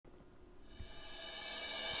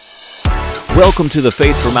Welcome to the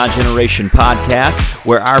Faith for My Generation podcast,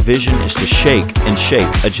 where our vision is to shake and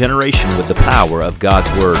shape a generation with the power of God's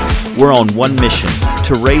Word. We're on one mission,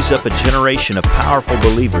 to raise up a generation of powerful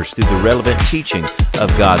believers through the relevant teaching of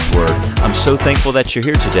God's Word. I'm so thankful that you're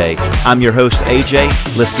here today. I'm your host,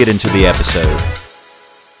 AJ. Let's get into the episode.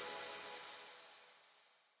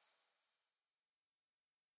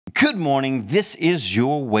 Good morning. This is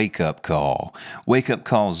your wake-up call. Wake-up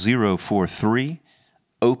call 043.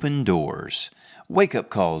 Open Doors. Wake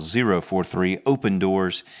Up Call 043, Open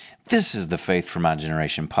Doors. This is the Faith for My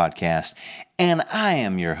Generation podcast, and I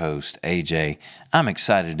am your host, AJ. I'm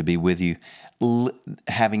excited to be with you.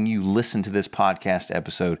 Having you listen to this podcast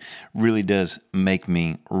episode really does make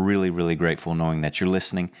me really grateful knowing that you're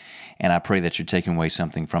listening, and I pray that you're taking away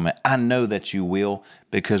something from it. I know that you will,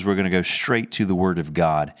 because we're going to go straight to the Word of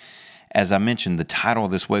God. As I mentioned, the title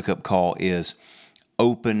of this wake-up call is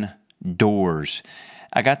Open Doors.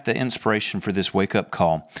 I got the inspiration for this wake-up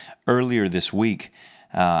call earlier this week.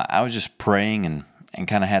 I was just praying and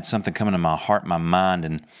kind of had something coming to my heart, my mind,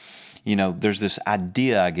 and there's this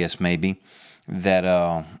idea, I guess maybe,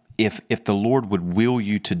 that if the Lord would will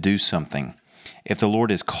you to do something, if the Lord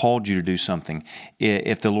has called you to do something,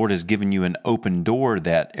 if the Lord has given you an open door,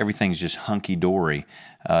 that everything's just hunky-dory,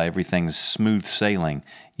 everything's smooth sailing,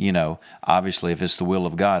 obviously if it's the will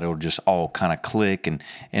of God, it'll just all kind of click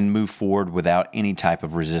and move forward without any type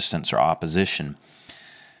of resistance or opposition.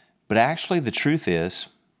 But actually the truth is,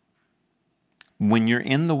 when you're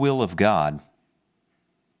in the will of God,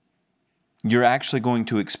 you're actually going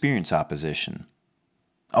to experience opposition.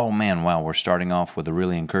 Oh man, wow, we're starting off with a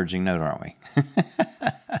really encouraging note, aren't we?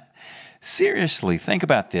 Seriously, think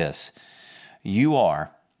about this. You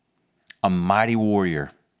are a mighty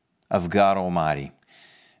warrior of God Almighty,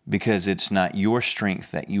 because it's not your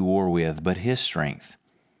strength that you war with, but His strength.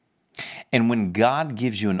 And when God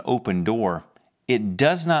gives you an open door, it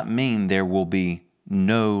does not mean there will be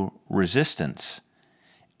no resistance.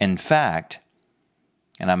 In fact,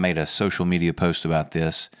 and I made a social media post about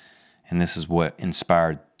this, and this is what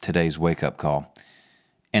inspired today's wake-up call.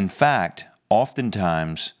 In fact,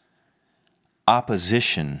 oftentimes,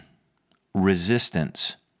 opposition,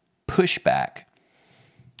 resistance, pushback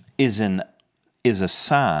is a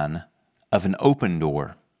sign of an open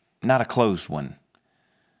door, not a closed one.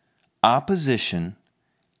 Opposition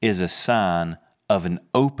is a sign of an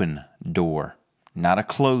open door, not a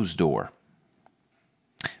closed door.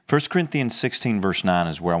 1 Corinthians 16 verse 9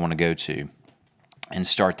 is where I want to go to and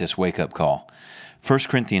start this wake-up call. 1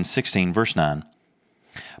 Corinthians 16 verse 9.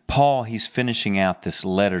 Paul, he's finishing out this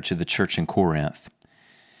letter to the church in Corinth.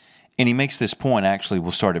 And he makes this point, actually,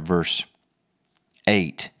 we'll start at verse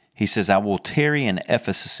 8. He says, I will tarry in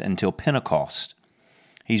Ephesus until Pentecost.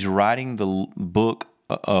 He's writing the book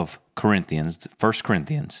of Corinthians, 1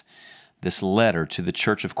 Corinthians, this letter to the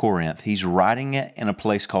church of Corinth. He's writing it in a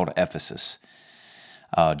place called Ephesus.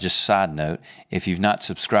 Just side note, if you've not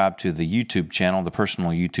subscribed to the YouTube channel, the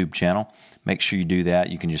personal YouTube channel, make sure you do that.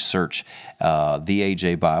 You can just search The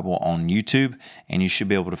AJ Bible on YouTube, and you should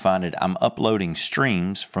be able to find it. I'm uploading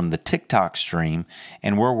streams from the TikTok stream,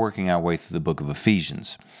 and we're working our way through the book of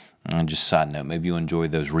Ephesians. And just side note, maybe you'll enjoy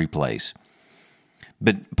those replays.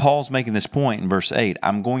 But Paul's making this point in verse 8,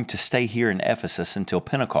 I'm going to stay here in Ephesus until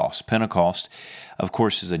Pentecost. Pentecost, of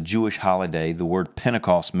course, is a Jewish holiday. The word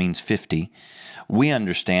Pentecost means 50. We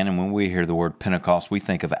understand, and when we hear the word Pentecost, we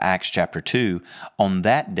think of Acts chapter 2, on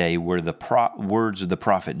that day where the words of the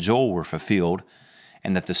prophet Joel were fulfilled,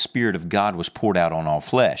 and that the Spirit of God was poured out on all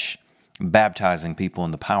flesh, baptizing people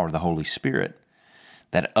in the power of the Holy Spirit,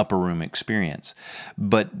 that upper room experience.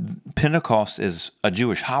 But Pentecost is a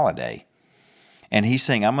Jewish holiday. And he's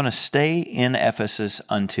saying, I'm going to stay in Ephesus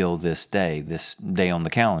until this day on the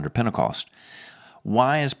calendar, Pentecost.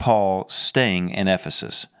 Why is Paul staying in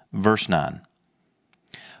Ephesus? Verse 9.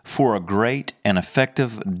 For a great and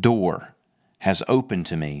effective door has opened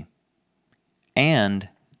to me, and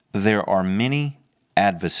there are many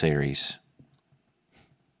adversaries.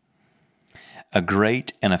 A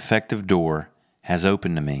great and effective door has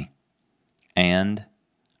opened to me, and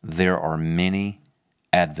there are many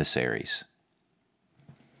adversaries.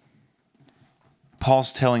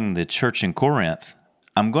 Paul's telling the church in Corinth,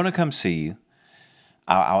 I'm going to come see you.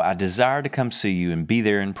 I desire to come see you and be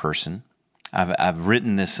there in person. I've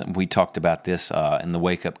written this, we talked about this in the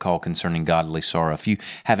wake-up call concerning godly sorrow. If you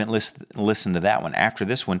haven't listened to that one, after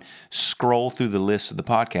this one, scroll through the list of the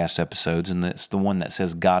podcast episodes, and it's the one that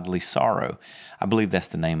says godly sorrow. I believe that's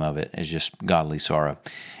the name of it, is just godly sorrow.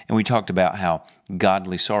 And we talked about how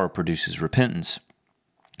godly sorrow produces repentance.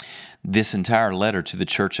 This entire letter to the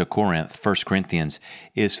church of Corinth, 1 Corinthians,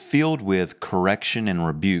 is filled with correction and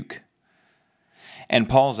rebuke. And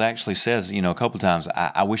Paul's actually says, a couple of times,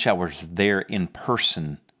 I wish I was there in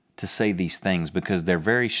person to say these things because they're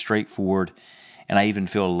very straightforward and I even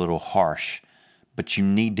feel a little harsh. But you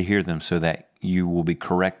need to hear them so that you will be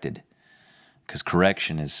corrected because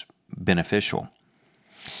correction is beneficial.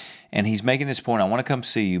 And he's making this point, I want to come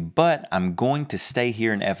see you, but I'm going to stay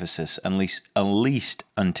here in Ephesus at least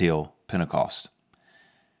until Pentecost.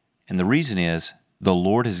 And the reason is the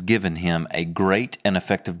Lord has given him a great and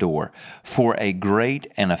effective door. For a great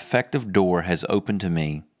and effective door has opened to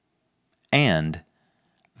me, and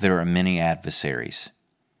there are many adversaries.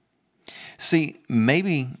 See,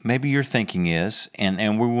 maybe your thinking is, and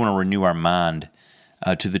we want to renew our mind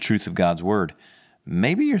to the truth of God's Word.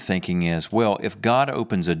 Maybe your thinking is, well, if God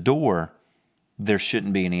opens a door, there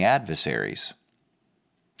shouldn't be any adversaries.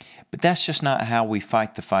 But that's just not how we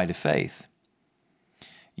fight the fight of faith.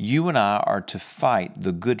 You and I are to fight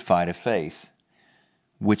the good fight of faith,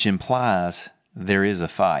 which implies there is a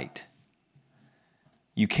fight.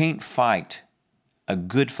 You can't fight a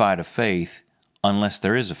good fight of faith unless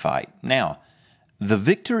there is a fight. Now, the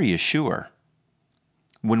victory is sure.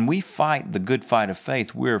 When we fight the good fight of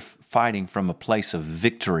faith, we're fighting from a place of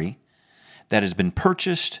victory that has been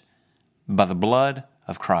purchased by the blood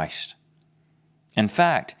of Christ. In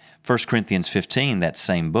fact, 1 Corinthians 15, that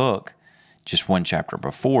same book, just one chapter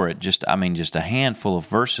before it, just a handful of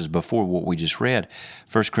verses before what we just read,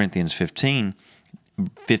 1 Corinthians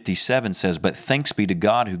 15:57 says, "But thanks be to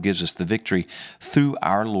God who gives us the victory through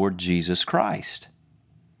our Lord Jesus Christ."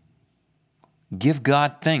 Give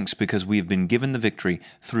God thanks because we have been given the victory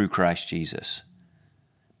through Christ Jesus.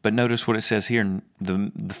 But notice what it says here in the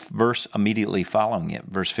verse immediately following it,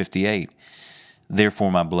 verse 58.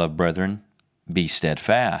 "Therefore, my beloved brethren, be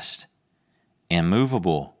steadfast,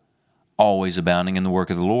 immovable, always abounding in the work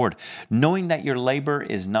of the Lord, knowing that your labor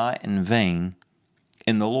is not in vain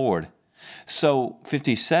in the Lord." So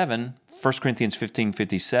 1 Corinthians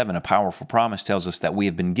 15:57, a powerful promise tells us that we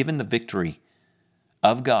have been given the victory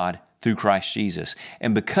of God through Christ Jesus.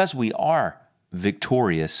 And because we are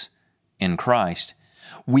victorious in Christ,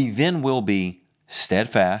 we then will be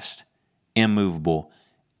steadfast, immovable,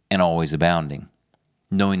 and always abounding,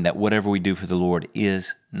 knowing that whatever we do for the Lord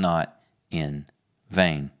is not in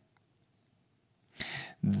vain.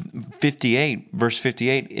 Verse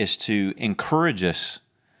 58 is to encourage us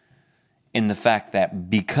in the fact that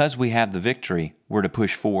because we have the victory, we're to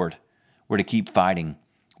push forward. We're to keep fighting.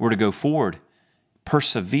 We're to go forward,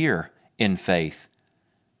 persevere in faith.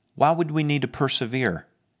 Why would we need to persevere?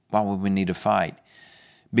 Why would we need to fight?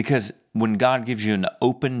 Because when God gives you an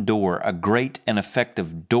open door, a great and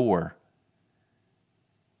effective door,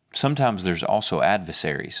 sometimes there's also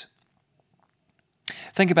adversaries.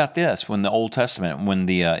 Think about this. When the Old Testament, when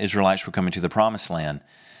the Israelites were coming to the Promised Land,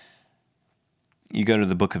 you go to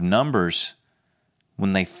the book of Numbers,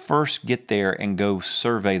 when they first get there and go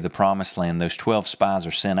survey the Promised Land, those 12 spies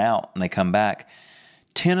are sent out and they come back.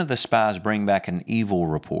 10 of the spies bring back an evil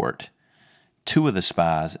report. 2 of the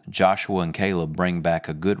spies, Joshua and Caleb, bring back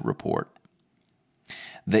a good report.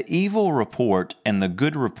 The evil report and the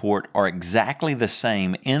good report are exactly the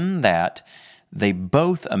same in that they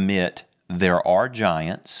both admit there are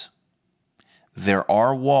giants, there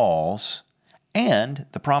are walls, and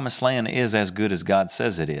the Promised Land is as good as God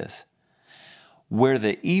says it is. Where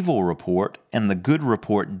the evil report and the good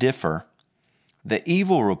report differ, the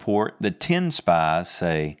evil report, the 10 spies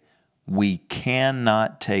say, we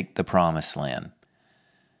cannot take the Promised Land.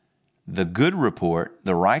 The good report,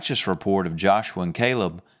 the righteous report of Joshua and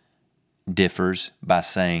Caleb, differs by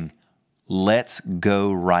saying, let's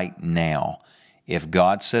go right now. If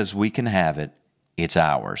God says we can have it, it's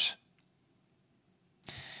ours.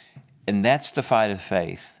 And that's the fight of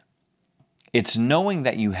faith. It's knowing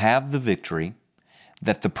that you have the victory,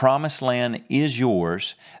 that the Promised Land is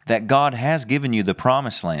yours, that God has given you the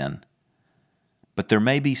Promised Land, but there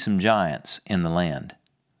may be some giants in the land.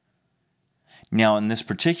 Now, in this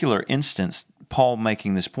particular instance, Paul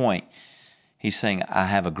making this point, he's saying, I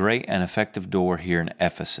have a great and effective door here in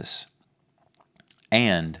Ephesus,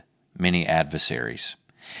 and many adversaries.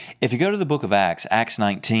 If you go to the book of Acts, Acts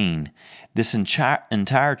 19, this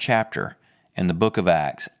entire chapter in the book of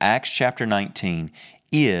Acts chapter 19,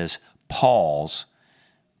 is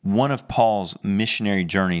one of Paul's missionary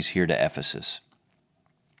journeys here to Ephesus.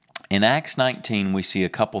 In Acts 19, we see a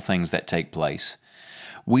couple things that take place.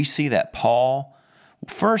 We see that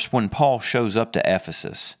first when Paul shows up to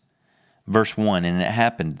Ephesus, verse 1, and it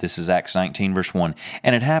happened, this is Acts 19, verse 1,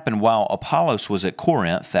 and it happened while Apollos was at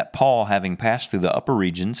Corinth that Paul, having passed through the upper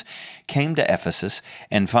regions, came to Ephesus,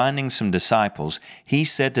 and finding some disciples, he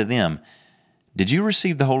said to them, did you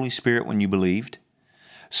receive the Holy Spirit when you believed?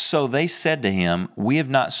 So they said to him, we have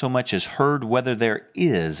not so much as heard whether there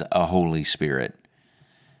is a Holy Spirit.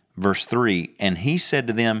 Verse 3, and he said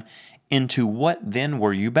to them, into what then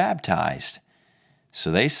were you baptized?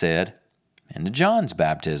 So they said, into John's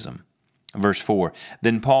baptism. Verse 4,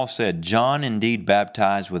 then Paul said, John indeed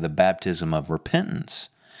baptized with a baptism of repentance,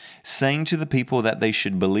 saying to the people that they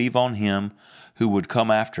should believe on him who would come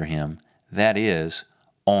after him, that is,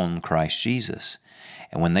 on Christ Jesus.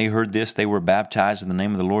 And when they heard this, they were baptized in the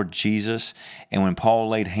name of the Lord Jesus. And when Paul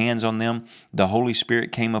laid hands on them, the Holy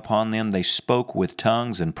Spirit came upon them. They spoke with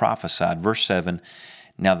tongues and prophesied. Verse 7,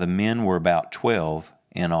 now the men were about 12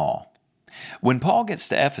 in all. When Paul gets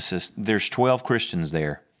to Ephesus, there's 12 Christians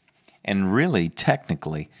there. And really,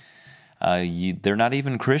 technically, they're not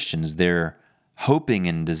even Christians. They're hoping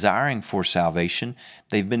and desiring for salvation.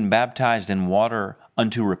 They've been baptized in water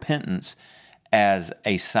unto repentance as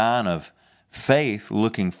a sign of faith,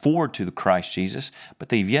 looking forward to the Christ Jesus, but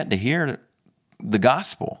they've yet to hear the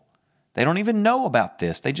gospel. They don't even know about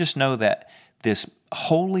this. They just know that this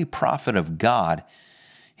holy prophet of God,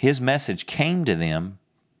 his message came to them,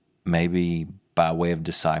 maybe by way of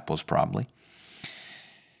disciples probably,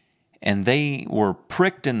 and they were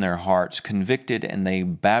pricked in their hearts, convicted, and they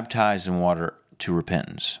baptized in water to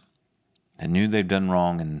repentance. They knew they'd done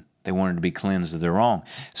wrong, and they wanted to be cleansed of their wrong.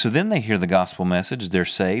 So then they hear the gospel message, they're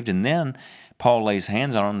saved, and then Paul lays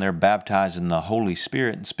hands on them, they're baptized in the Holy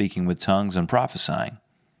Spirit and speaking with tongues and prophesying.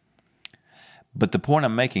 But the point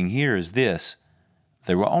I'm making here is this: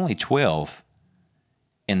 there were only 12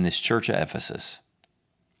 in this church of Ephesus.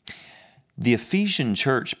 The Ephesian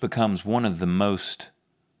church becomes one of the most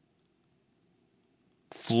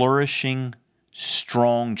flourishing,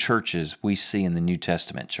 strong churches we see in the New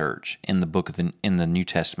Testament church, in the New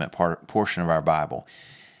Testament portion of our Bible.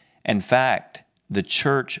 In fact, the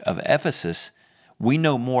church of Ephesus, we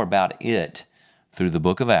know more about it through the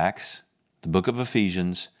book of Acts, the book of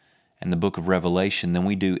Ephesians, and the book of Revelation than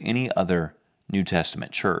we do any other New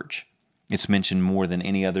Testament church. It's mentioned more than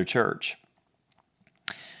any other church.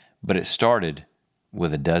 But it started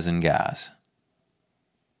with a dozen guys.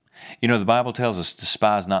 You know, the Bible tells us,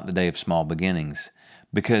 despise not the day of small beginnings,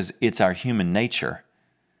 because it's our human nature.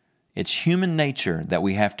 It's human nature that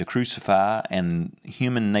we have to crucify, and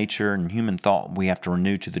human nature and human thought we have to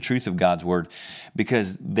renew to the truth of God's Word,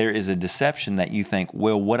 because there is a deception that you think,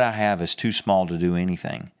 well, what I have is too small to do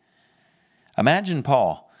anything. Imagine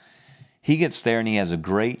Paul. He gets there and he has a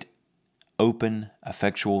great, open,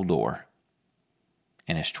 effectual door,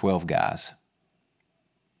 and it's 12 guys.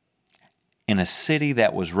 In a city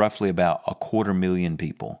that was roughly about 250,000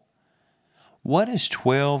 people. What is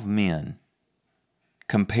 12 men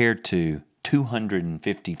compared to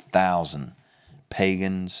 250,000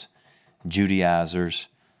 pagans, Judaizers,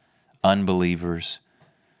 unbelievers,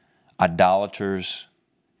 idolaters,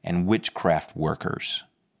 and witchcraft workers?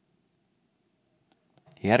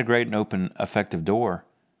 He had a great and open, effective door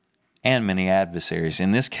and many adversaries.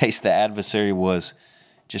 In this case, the adversary was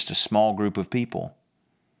just a small group of people.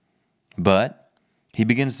 But he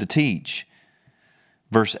begins to teach.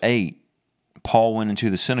 Verse 8, Paul went into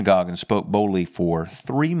the synagogue and spoke boldly for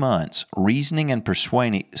 3 months, reasoning and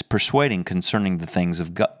persuading concerning the things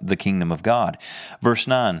of God, the kingdom of God. Verse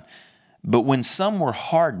 9, but when some were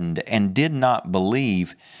hardened and did not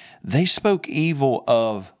believe, they spoke evil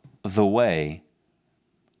of the way,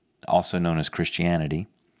 also known as Christianity,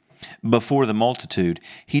 before the multitude.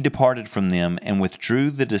 He departed from them and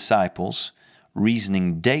withdrew the disciples,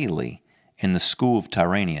 reasoning daily in the school of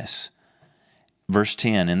Tyrannus. Verse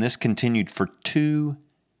 10, and this continued for 2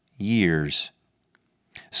 years,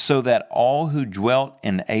 so that all who dwelt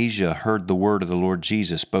in Asia heard the word of the Lord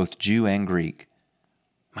Jesus, both Jew and Greek.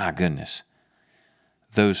 My goodness.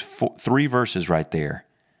 Those 3 verses right there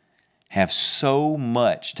have so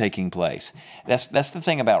much taking place. That's the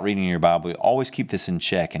thing about reading your Bible. Always keep this in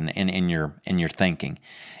check and in your thinking.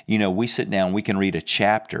 You know, we sit down, we can read a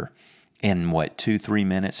chapter in 2-3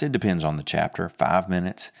 minutes. It depends on the chapter. 5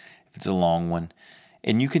 minutes if it's a long one.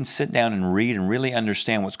 And you can sit down and read and really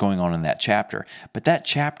understand what's going on in that chapter. But that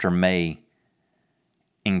chapter may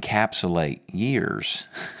encapsulate years,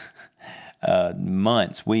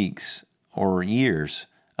 months, weeks, or years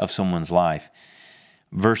of someone's life.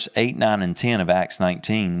 Verse 8, 9, and 10 of Acts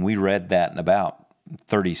 19, we read that in about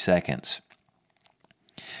 30 seconds.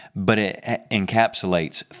 But it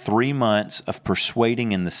encapsulates 3 months of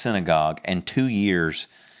persuading in the synagogue and 2 years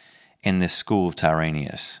in this school of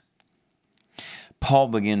Tyrannus. Paul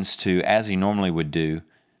begins to, as he normally would do,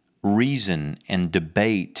 reason and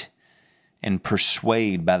debate and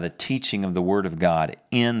persuade by the teaching of the Word of God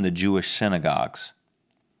in the Jewish synagogues.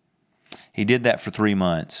 He did that for 3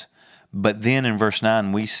 months. But then in verse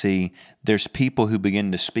 9, we see there's people who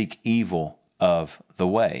begin to speak evil of the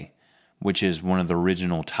way, which is one of the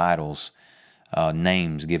original titles,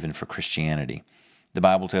 names given for Christianity. The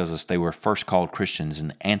Bible tells us they were first called Christians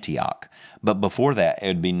in Antioch, but before that, it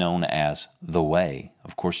would be known as the way.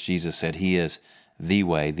 Of course, Jesus said he is the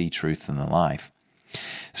way, the truth, and the life.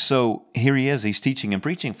 So here he is, he's teaching and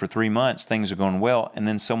preaching for 3 months, things are going well, and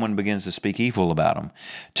then someone begins to speak evil about him,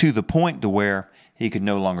 to the point to where he could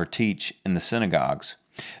no longer teach in the synagogues.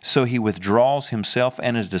 So he withdraws himself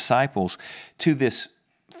and his disciples to this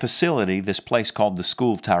facility, this place called the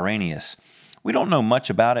School of Tyrannus. We don't know much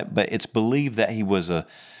about it, but it's believed that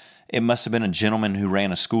it must have been a gentleman who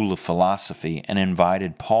ran a school of philosophy and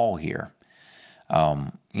invited Paul here,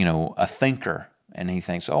 a thinker. And he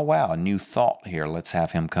thinks, oh, wow, a new thought here. Let's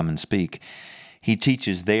have him come and speak. He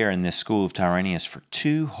teaches there in this school of Tyrannus for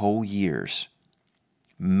 2 whole years,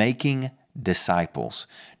 making disciples,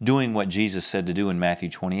 doing what Jesus said to do in Matthew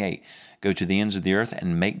 28. Go to the ends of the earth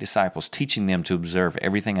and make disciples, teaching them to observe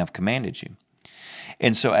everything I've commanded you.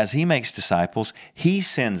 And so as he makes disciples, he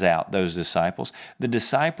sends out those disciples. The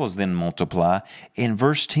disciples then multiply. In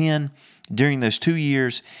verse 10, during those 2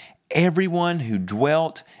 years, everyone who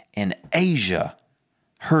dwelt in Asia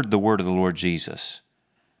heard the word of the Lord Jesus.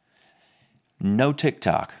 No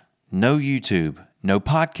TikTok, no YouTube, no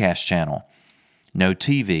podcast channel, no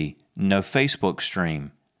TV, no Facebook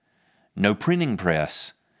stream, no printing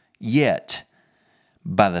press. Yet,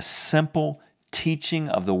 by the simple teaching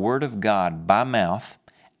of the Word of God by mouth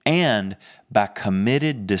and by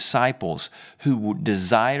committed disciples who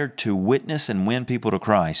desired to witness and win people to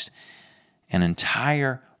Christ, an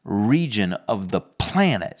entire region of the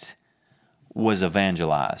planet was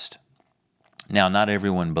evangelized. Now, not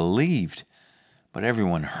everyone believed, but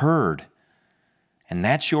everyone heard. And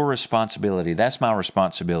that's your responsibility. That's my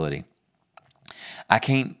responsibility. I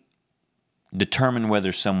can't determine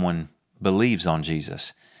whether someone believes on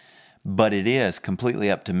Jesus, but it is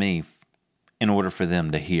completely up to me in order for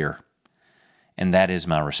them to hear. And that is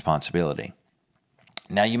my responsibility.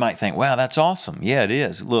 Now you might think, wow, that's awesome. Yeah, it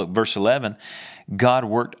is. Look, verse 11, God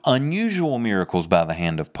worked unusual miracles by the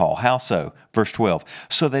hand of Paul. How so? Verse 12,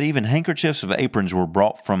 so that even handkerchiefs of aprons were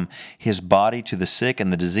brought from his body to the sick,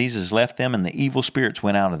 and the diseases left them, and the evil spirits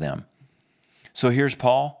went out of them. So here's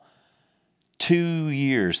Paul, 2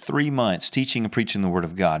 years, 3 months, teaching and preaching the word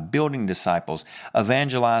of God, building disciples,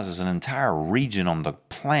 evangelizes an entire region on the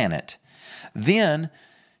planet. Then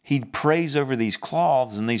he prays over these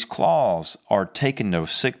cloths, and these cloths are taken to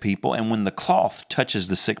sick people, and when the cloth touches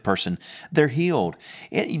the sick person, they're healed.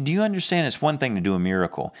 Do you understand? It's one thing to do a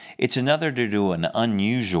miracle. It's another to do an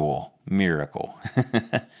unusual miracle.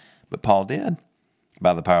 But Paul did,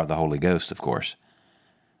 by the power of the Holy Ghost, of course.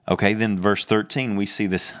 Okay, then verse 13, we see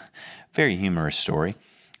this very humorous story.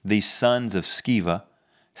 These sons of Sceva,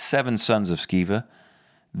 7 sons of Sceva,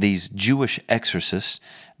 these Jewish exorcists,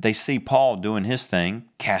 they see Paul doing his thing,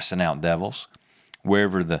 casting out devils.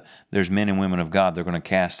 Wherever there's men and women of God, they're going to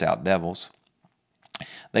cast out devils.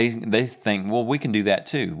 They think, well, we can do that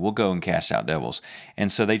too. We'll go and cast out devils.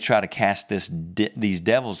 And so they try to cast these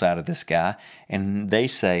devils out of this guy, and they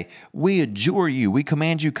say, we adjure you, we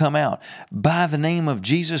command you come out by the name of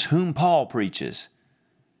Jesus whom Paul preaches.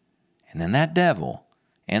 And then that devil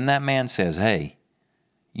and that man says, hey,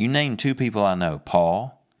 you name 2 people I know,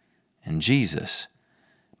 Paul and Jesus.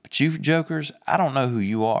 But you jokers, I don't know who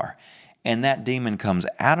you are. And that demon comes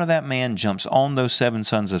out of that man, jumps on those 7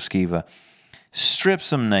 sons of Sceva, strips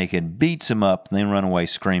them naked, beats them up, and then run away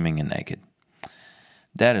screaming and naked.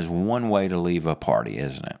 That is one way to leave a party,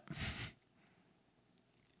 isn't it?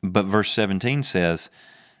 But verse 17 says,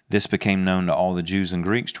 this became known to all the Jews and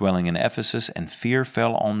Greeks dwelling in Ephesus, and fear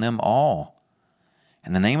fell on them all.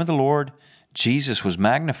 And the name of the Lord Jesus was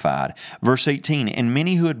magnified. Verse 18, and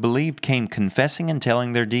many who had believed came confessing and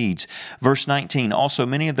telling their deeds. Verse 19, also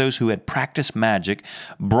many of those who had practiced magic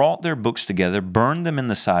brought their books together, burned them in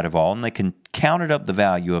the sight of all, and they counted up the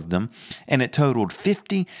value of them, and it totaled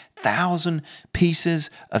 50,000 pieces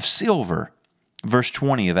of silver. Verse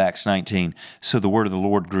 20 of Acts 19, so the word of the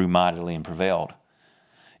Lord grew mightily and prevailed.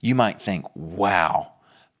 You might think, wow,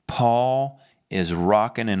 Paul is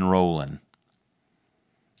rocking and rolling.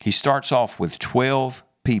 He starts off with 12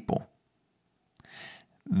 people.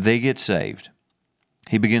 They get saved.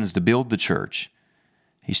 He begins to build the church.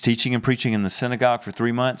 He's teaching and preaching in the synagogue for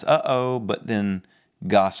 3 months. But then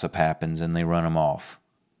gossip happens and they run him off.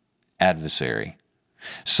 Adversary.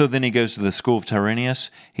 So then he goes to the school of Tyrannus.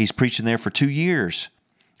 He's preaching there for 2 years.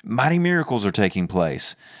 Mighty miracles are taking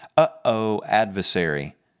place.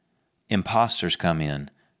 Adversary. Imposters come in,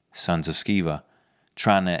 sons of Sceva,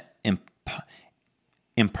 trying to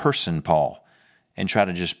imperson Paul and try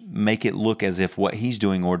to just make it look as if what he's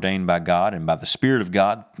doing ordained by God and by the Spirit of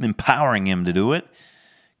God empowering him to do it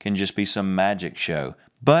can just be some magic show.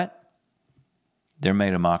 But they're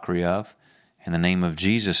made a mockery of, and the name of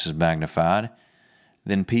Jesus is magnified.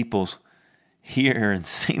 Then people hear and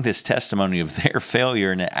see this testimony of their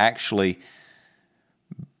failure, and it actually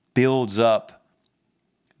builds up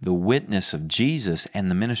the witness of Jesus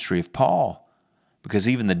and the ministry of Paul. Because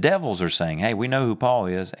even the devils are saying, hey, we know who Paul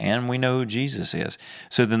is and we know who Jesus is.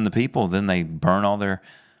 So then the people, they burn all their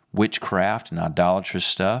witchcraft and idolatrous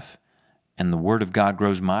stuff, and the word of God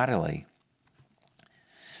grows mightily.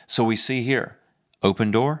 So we see here,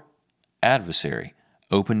 open door, adversary.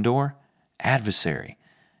 Open door, adversary.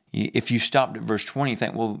 If you stopped at verse 20, you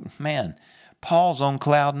think, well, man, Paul's on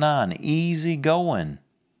cloud 9, easy going.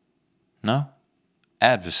 No,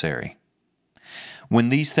 adversary. When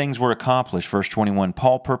these things were accomplished, verse 21,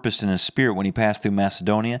 Paul purposed in his spirit when he passed through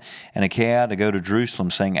Macedonia and Achaia to go to Jerusalem,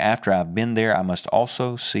 saying, after I've been there, I must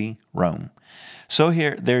also see Rome. So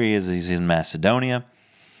there he is. He's in Macedonia.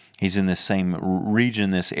 He's in this same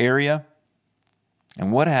region, this area.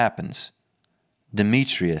 And what happens?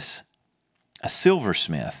 Demetrius, a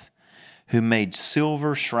silversmith, who made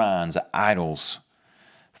silver shrines, idols,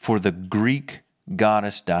 for the Greek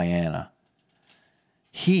goddess Diana,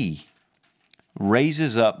 he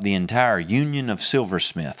raises up the entire union of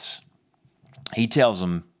silversmiths. He tells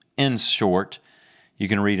them, in short, you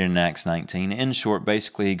can read it in Acts 19, in short,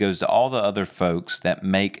 basically he goes to all the other folks that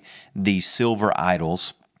make these silver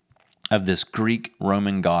idols of this Greek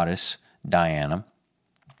Roman goddess, Diana,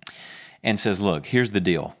 and says, look, here's the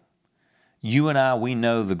deal. You and I, we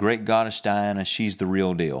know the great goddess Diana, she's the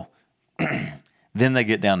real deal. Then they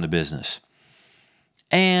get down to business.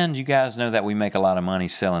 And you guys know that we make a lot of money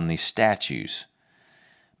selling these statues.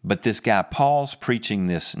 But this guy, Paul's preaching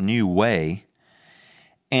this new way,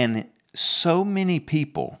 and so many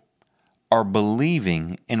people are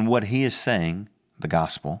believing in what he is saying, the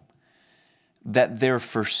gospel, that they're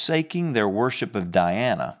forsaking their worship of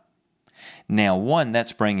Diana. Now, one,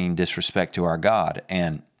 that's bringing disrespect to our God,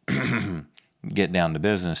 and get down to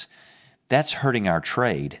business, that's hurting our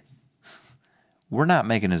trade. We're not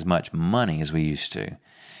making as much money as we used to.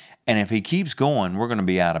 And if he keeps going, we're going to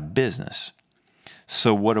be out of business.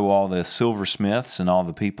 So what do all the silversmiths and all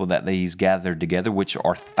the people that he's gathered together, which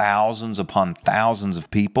are thousands upon thousands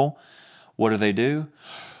of people, what do?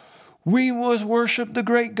 We must worship the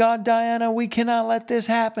great god Diana. We cannot let this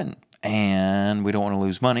happen. And we don't want to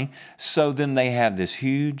lose money. So then they have this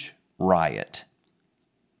huge riot.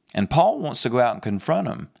 And Paul wants to go out and confront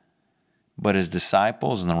them. But his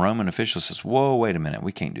disciples and the Roman officials says, whoa, wait a minute,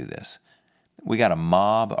 we can't do this. We got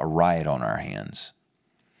a riot on our hands.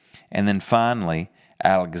 And then finally,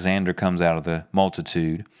 Alexander comes out of the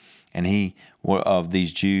multitude of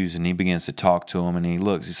these Jews, and he begins to talk to them, and he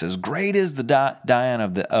looks, he says, great is the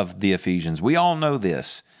Diana of the Ephesians. We all know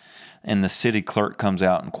this. And the city clerk comes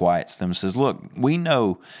out and quiets them and says, look, we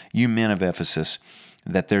know, you men of Ephesus,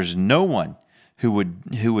 that there's no one who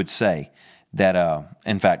would say that,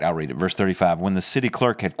 in fact, I'll read it, verse 35. When the city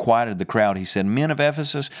clerk had quieted the crowd, he said, men of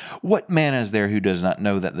Ephesus, what man is there who does not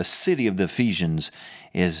know that the city of the Ephesians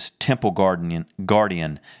is temple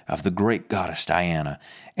guardian of the great goddess Diana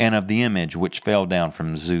and of the image which fell down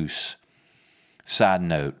from Zeus? Side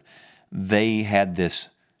note, they had this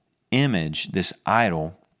image, this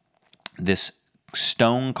idol, this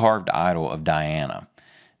stone-carved idol of Diana,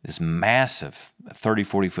 this massive 30,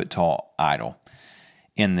 40-foot tall idol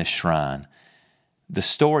in this shrine. The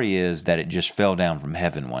story is that it just fell down from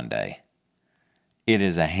heaven one day. It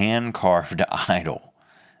is a hand-carved idol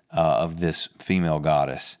of this female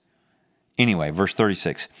goddess. Anyway, verse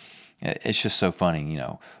 36. It's just so funny, you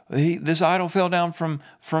know. This idol fell down from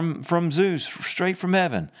Zeus, straight from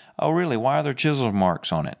heaven. Oh, really? Why are there chisel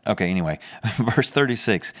marks on it? Okay, anyway, verse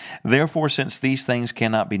 36. Therefore, since these things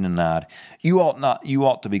cannot be denied, you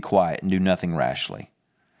ought to be quiet and do nothing rashly.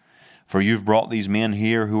 For you've brought these men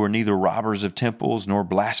here who are neither robbers of temples nor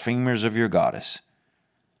blasphemers of your goddess.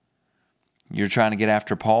 You're trying to get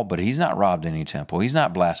after Paul, but he's not robbed any temple. He's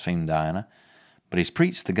not blasphemed Diana. But he's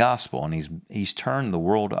preached the gospel, and he's turned the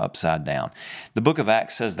world upside down. The book of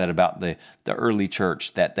Acts says that about the early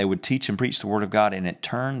church, that they would teach and preach the word of God, and it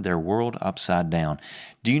turned their world upside down.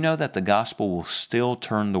 Do you know that the gospel will still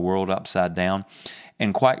turn the world upside down?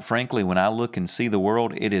 And quite frankly, when I look and see the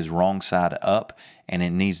world, it is wrong side up, and it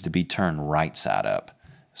needs to be turned right side up.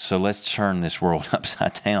 So let's turn this world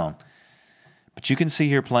upside down. But you can see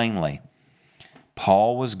here plainly,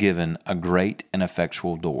 Paul was given a great and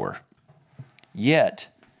effectual door. Yet,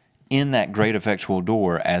 in that great effectual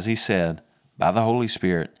door, as he said, by the Holy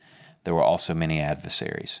Spirit, there were also many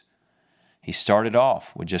adversaries. He started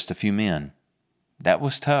off with just a few men. That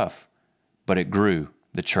was tough, but it grew.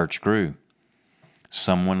 The church grew.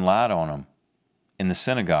 Someone lied on him in the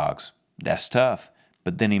synagogues. That's tough.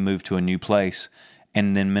 But then he moved to a new place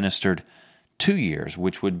and then ministered 2 years,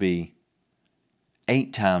 which would be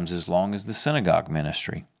 8 times as long as the synagogue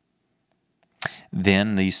ministry.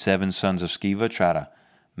 Then these 7 sons of Sceva try to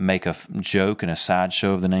make a joke and a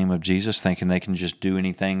sideshow of the name of Jesus, thinking they can just do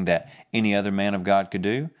anything that any other man of God could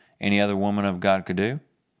do, any other woman of God could do.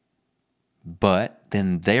 But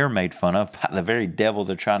then they're made fun of by the very devil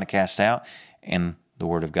they're trying to cast out, and the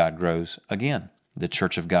word of God grows again. The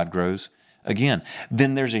church of God grows again.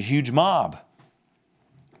 Then there's a huge mob.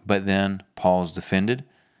 But then Paul's defended,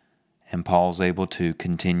 and Paul's able to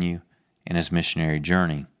continue in his missionary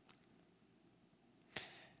journey.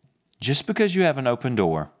 Just because you have an open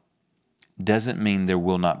door doesn't mean there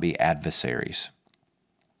will not be adversaries.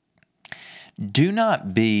 Do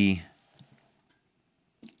not be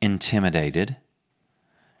intimidated.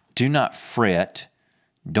 Do not fret.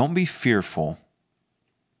 Don't be fearful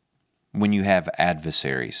when you have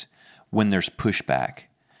adversaries, when there's pushback.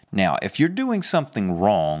 Now, if you're doing something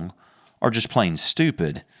wrong or just plain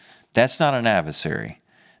stupid, that's not an adversary.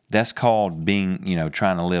 That's called being,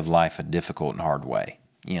 trying to live life a difficult and hard way.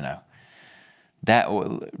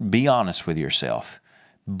 Be honest with yourself.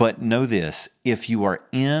 But know this, if you are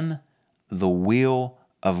in the will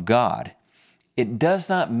of God, it does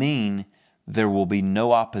not mean there will be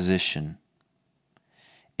no opposition.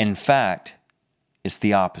 In fact, it's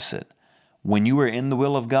the opposite. When you are in the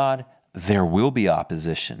will of God, there will be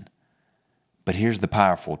opposition. But here's the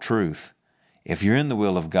powerful truth. If you're in the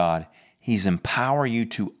will of God, He's empower you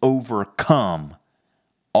to overcome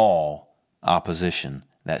all opposition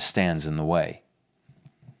that stands in the way.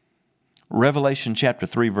 Revelation chapter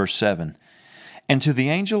 3, verse 7. And to the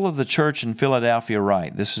angel of the church in Philadelphia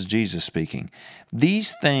write, this is Jesus speaking,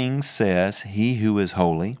 these things says He who is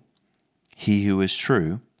holy, He who is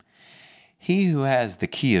true, He who has the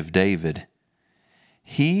key of David,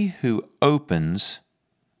 He who opens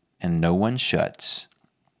and no one shuts,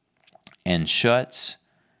 and shuts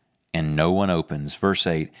and no one opens. Verse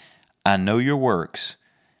 8, I know your works.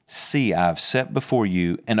 See, I have set before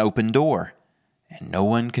you an open door, and no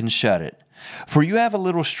one can shut it. For you have a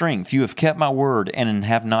little strength, you have kept my word, and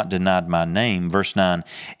have not denied my name. Verse 9,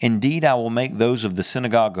 indeed I will make those of the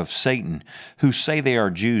synagogue of Satan, who say they are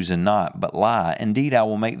Jews and not, but lie. Indeed I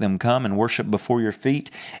will make them come and worship before your feet,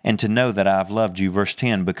 and to know that I have loved you. Verse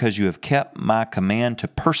 10, because you have kept my command to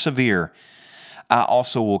persevere, I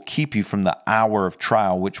also will keep you from the hour of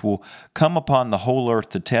trial, which will come upon the whole earth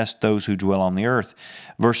to test those who dwell on the earth.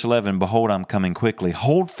 Verse 11, behold, I'm coming quickly.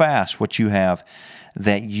 Hold fast what you have,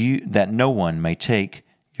 that no one may take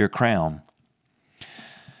your crown.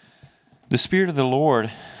 The Spirit of the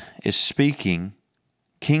Lord is speaking.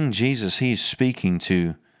 King Jesus, He's speaking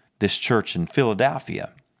to this church in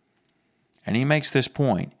Philadelphia. And He makes this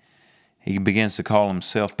point. He begins to call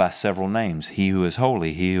Himself by several names. He who is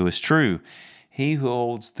holy, He who is true, He who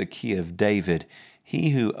holds the key of David,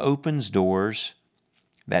 He who opens doors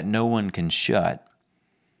that no one can shut,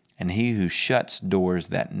 and He who shuts doors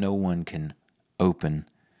that no one can open.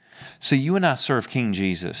 So you and I serve King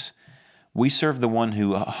Jesus. We serve the one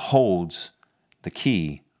who holds the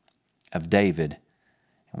key of David.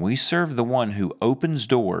 And we serve the one who opens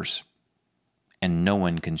doors and no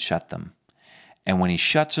one can shut them. And when He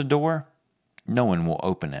shuts a door, no one will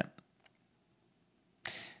open it.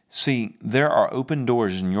 See, there are open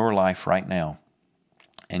doors in your life right now,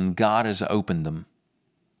 and God has opened them,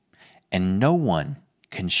 and no one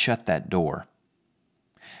can shut that door.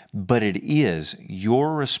 But it is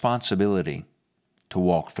your responsibility to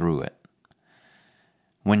walk through it.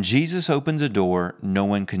 When Jesus opens a door, no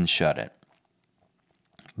one can shut it.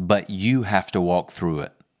 But you have to walk through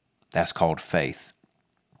it. That's called faith.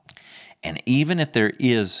 And even if there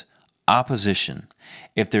is opposition,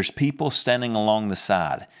 if there's people standing along the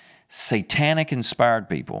side, satanic-inspired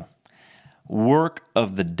people, work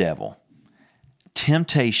of the devil,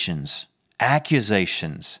 temptations,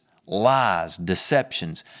 accusations, lies,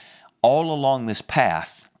 deceptions, all along this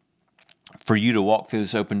path for you to walk through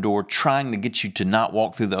this open door, trying to get you to not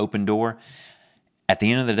walk through the open door, at the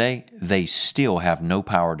end of the day, they still have no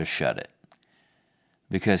power to shut it.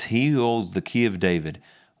 Because He who holds the key of David,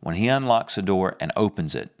 when He unlocks a door and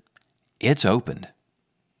opens it, it's opened.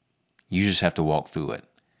 You just have to walk through it.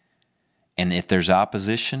 And if there's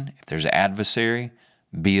opposition, if there's adversary,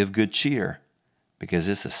 be of good cheer, because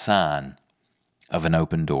it's a sign of an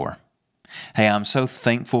open door. Hey, I'm so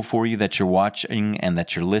thankful for you that you're watching and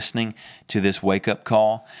that you're listening to this wake-up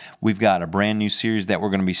call. We've got a brand new series that we're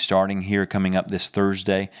going to be starting here coming up this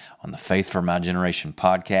Thursday on the Faith for My Generation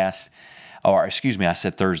podcast. Or, excuse me, I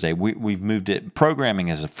said Thursday. We've moved it. Programming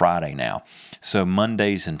is a Friday now. So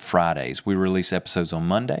Mondays and Fridays. We release episodes on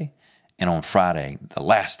Monday and on Friday, the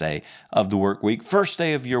last day of the work week. First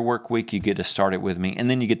day of your work week, you get to start it with me, and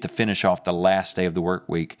then you get to finish off the last day of the work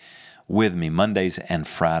week with me, Mondays and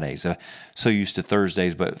Fridays. So used to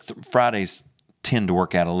Thursdays, but Fridays tend to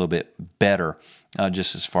work out a little bit better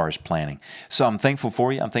just as far as planning. So I'm thankful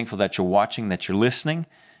for you. I'm thankful that you're watching, that you're listening.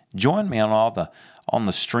 Join me on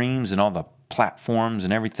the streams and all the platforms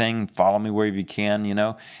and everything. Follow me wherever you can,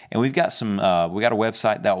 And we've got we got a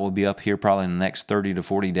website that will be up here probably in the next 30 to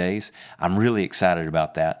 40 days. I'm really excited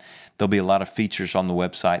about that. There'll be a lot of features on the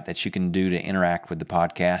website that you can do to interact with the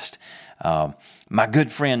podcast. My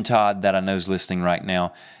good friend Todd, that I know is listening right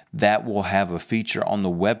now, that will have a feature on the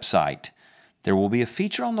website. There will be a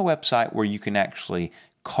feature on the website where you can actually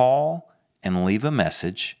call and leave a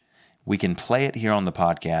message. We can play it here on the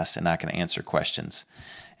podcast, and I can answer questions.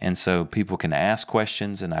 And so people can ask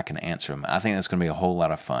questions, and I can answer them. I think that's going to be a whole lot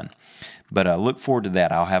of fun. But look forward to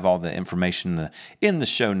that. I'll have all the information in the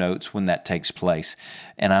show notes when that takes place.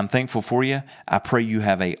 And I'm thankful for you. I pray you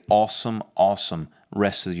have an awesome, awesome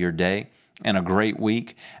rest of your day and a great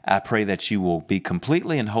week. I pray that you will be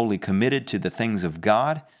completely and wholly committed to the things of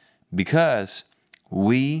God, because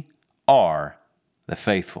we are the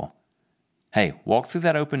faithful. Hey, walk through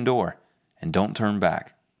that open door and don't turn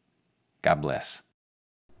back. God bless.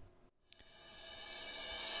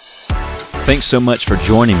 Thanks so much for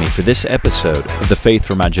joining me for this episode of the Faith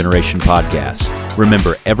for My Generation podcast.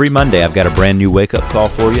 Remember, every Monday I've got a brand new wake-up call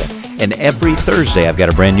for you, and every Thursday I've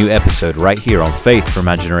got a brand new episode right here on Faith for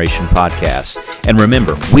My Generation podcast. And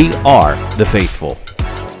remember, we are the faithful.